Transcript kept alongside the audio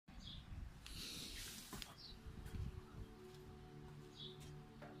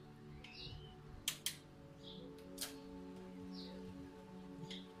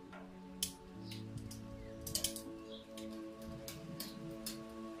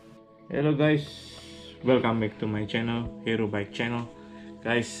Hello guys, welcome back to my channel, Hero Bike channel.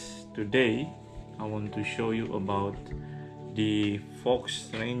 Guys, today I want to show you about the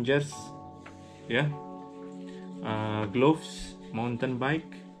FOX Rangers gloves mountain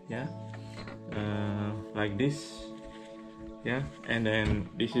bike, like this, and then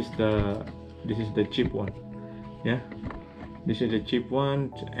this is the cheap one, this is the cheap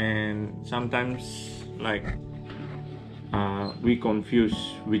one. And sometimes like we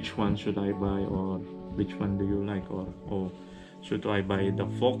confuse which one should I buy, or which one do you like, or should I buy the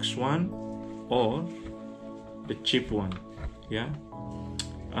FOX one or the cheap one.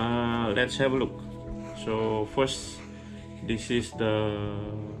 Let's have a look. So first, this is the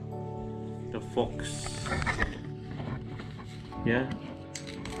FOX.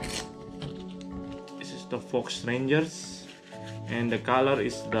 This is the FOX Rangers, and the color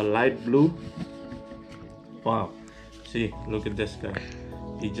is the light blue. Wow, see, look at this guy.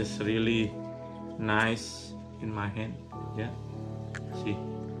 It's just really nice in my hand. See,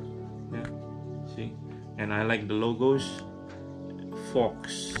 and I like the logos,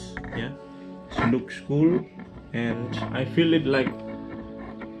 FOX. It looks cool, and I feel it like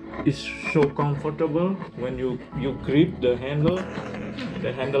it's so comfortable when you grip the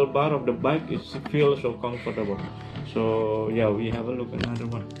handlebar of the bike. It feels so comfortable. So yeah, we have a look at another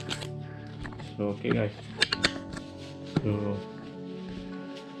one. So okay guys, so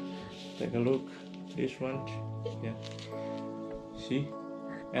take a look this one. See,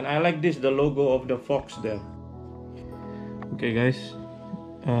 and I like this, the logo of the FOX there. Okay guys,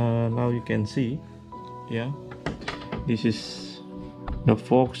 now you can see, this is the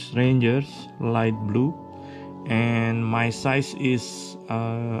FOX Rangers light blue, and my size is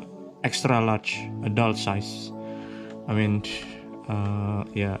extra large, adult size. I mean,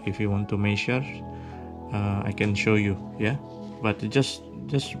 if you want to measure, I can show you, but just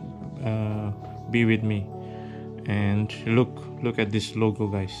be with me and look at this logo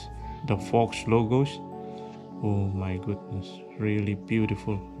guys, the FOX logos. Oh my goodness, really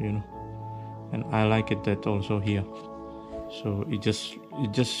beautiful, and I like it that also here. So it just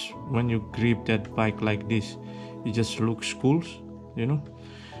when you grip that bike like this, it just looks cool.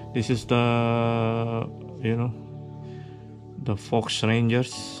 This is the the FOX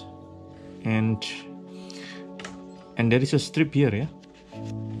Rangers, and there is a strip here.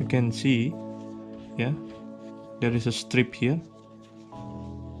 You can see, there is a strip here.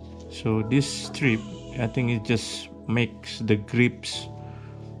 So this strip, I think it just makes the grips,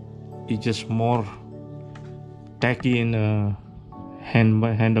 it just more tacky in the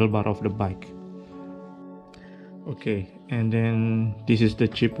handlebar of the bike. Okay, and then this is the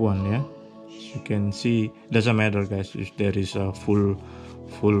cheap one. You can see, doesn't matter guys if there is a full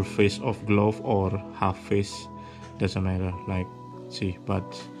face of glove or half face, doesn't matter, like, see. But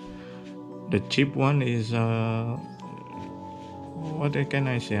the cheap one is what can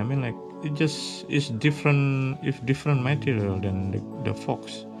I say, I mean, like, it just is different material than the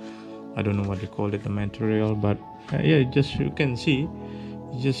FOX. I don't know what they call it, the material, but just you can see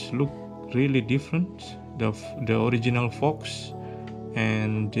it just look really different, the original FOX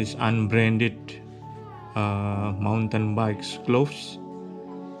and this unbranded mountain bikes gloves.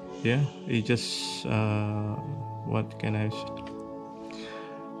 It just what can I say,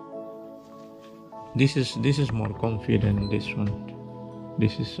 this is more confident, this one.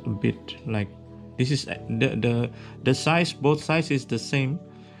 This is a bit like, this is the size, both size is the same,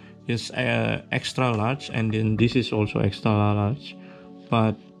 is extra large, and then this is also extra large,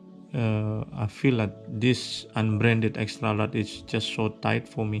 but I feel like this unbranded extra large is just so tight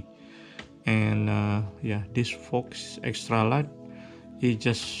for me. And this FOX extra large is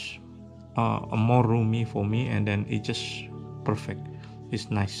just more roomy for me, and then it's just perfect. It's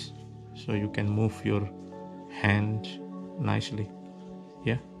nice, so you can move your hand nicely.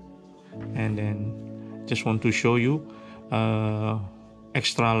 And then just want to show you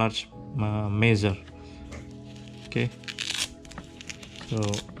extra large measure. Okay, so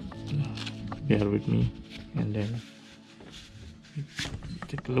bear with me, and then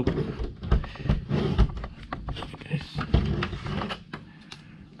take a look.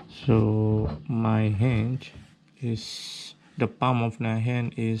 So my hand is, the palm of my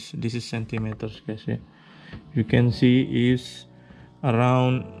hand is, this is centimeters guys. You can see is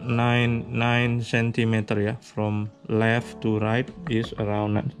around 9 centimeter. From left to right is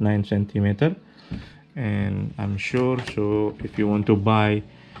around 9 centimeter. And I'm sure, so if you want to buy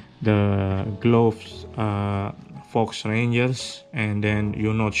the gloves FOX Rangers, and then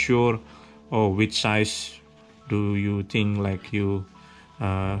you're not sure which size do you think like your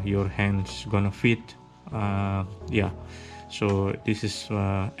hands gonna fit, So this is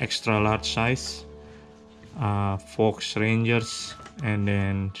extra large size FOX Rangers, and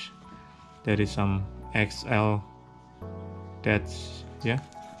then there is some XL. That's yeah,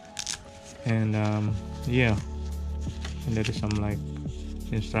 and yeah, and there is some like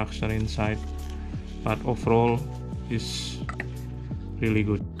instruction inside, but overall is really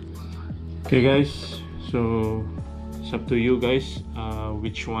good. Okay guys, so it's up to you guys,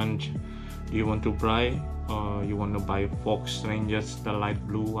 which one do you want to buy. You want to buy FOX Rangers, the light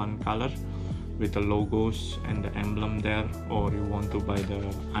blue one color with the logos and the emblem there, or you want to buy the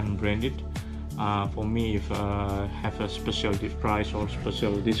unbranded. For me, if have a special price or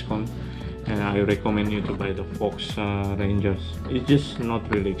special discount, I recommend you to buy the FOX Rangers. It's just not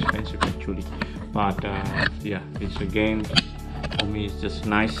really expensive actually, but yeah, it's a game. For me, it's just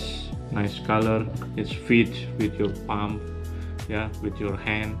nice color. It's fit with your palm, yeah, with your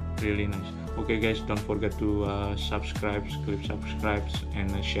hand, really nice. Okay guys, don't forget to subscribe,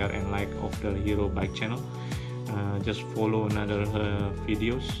 and share and like of the Hero Bike channel. Just follow another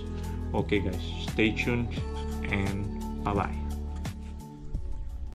videos. Okay guys, stay tuned and bye bye.